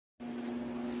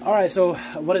All right, so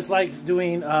what it's like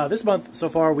doing this month so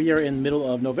far, we are in the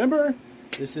middle of November.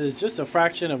 This is just a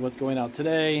fraction of what's going out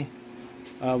today.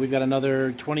 We've got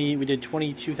another 20, we did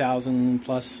 22,000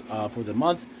 plus for the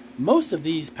month. Most of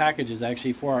these packages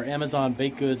actually for our Amazon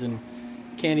baked goods and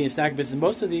candy and snack business,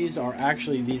 most of these are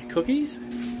actually these cookies.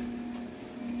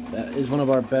 That is one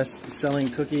of our best selling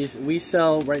cookies. We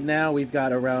sell right now, we've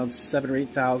got around 7,000 or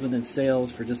 8,000 in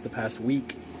sales for just the past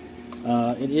week.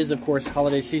 It is of course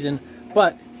holiday season,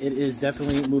 but it is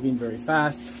definitely moving very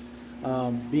fast.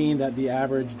 Being that the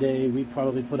average day we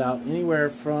probably put out anywhere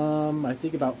from I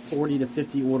think about 40 to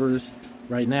 50 orders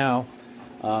right now,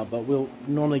 but we'll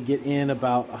normally get in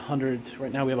about 100.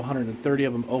 Right now we have 130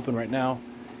 of them open right now,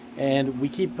 and we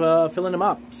keep filling them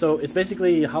up. So it's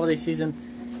basically holiday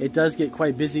season. It does get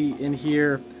quite busy in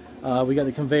here. We got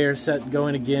the conveyor set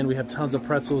going again. We have tons of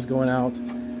pretzels going out.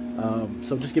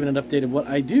 So I'm just giving an update of what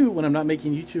I do when I'm not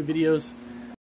making YouTube videos.